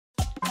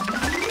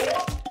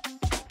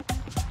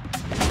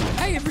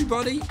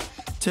everybody.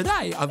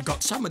 Today I've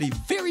got somebody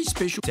very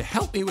special to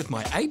help me with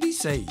my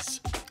ABCs.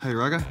 Hey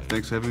Rugger,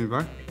 thanks for having me,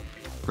 bro.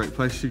 Great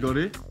place you got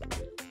here.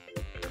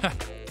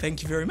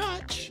 Thank you very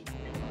much.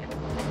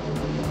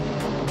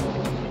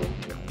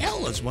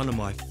 L is one of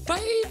my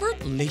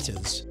favourite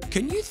letters.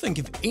 Can you think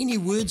of any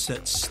words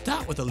that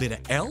start with the letter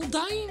L,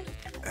 Dane?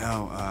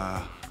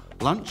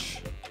 Lunch.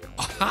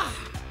 Aha!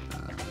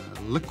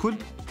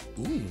 Liquid.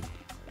 Ooh,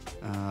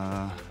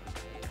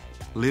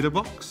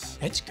 Letterbox.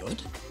 that's good.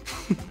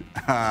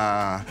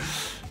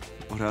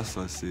 What else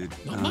I said?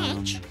 Not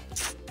much.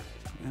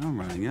 Man, I'm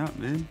running out,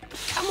 man.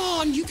 Come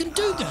on, you can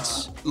do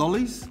this.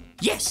 Lollies.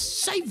 Yes,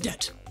 saved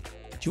it.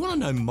 Do you want to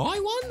know my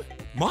one?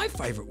 My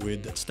favourite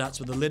word that starts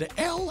with the letter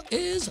L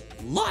is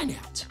line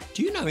out.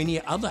 Do you know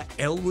any other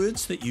L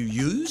words that you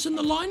use in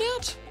the line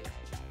out?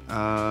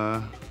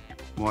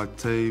 My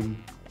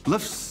team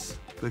lifts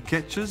the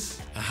catches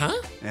Uh-huh.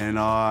 and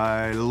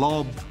I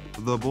lob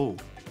the ball.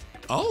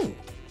 Oh,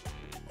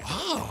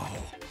 wow.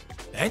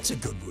 That's a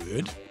good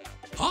word.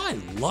 I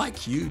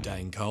like you,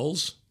 Dane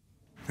Coles.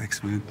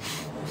 Thanks, man.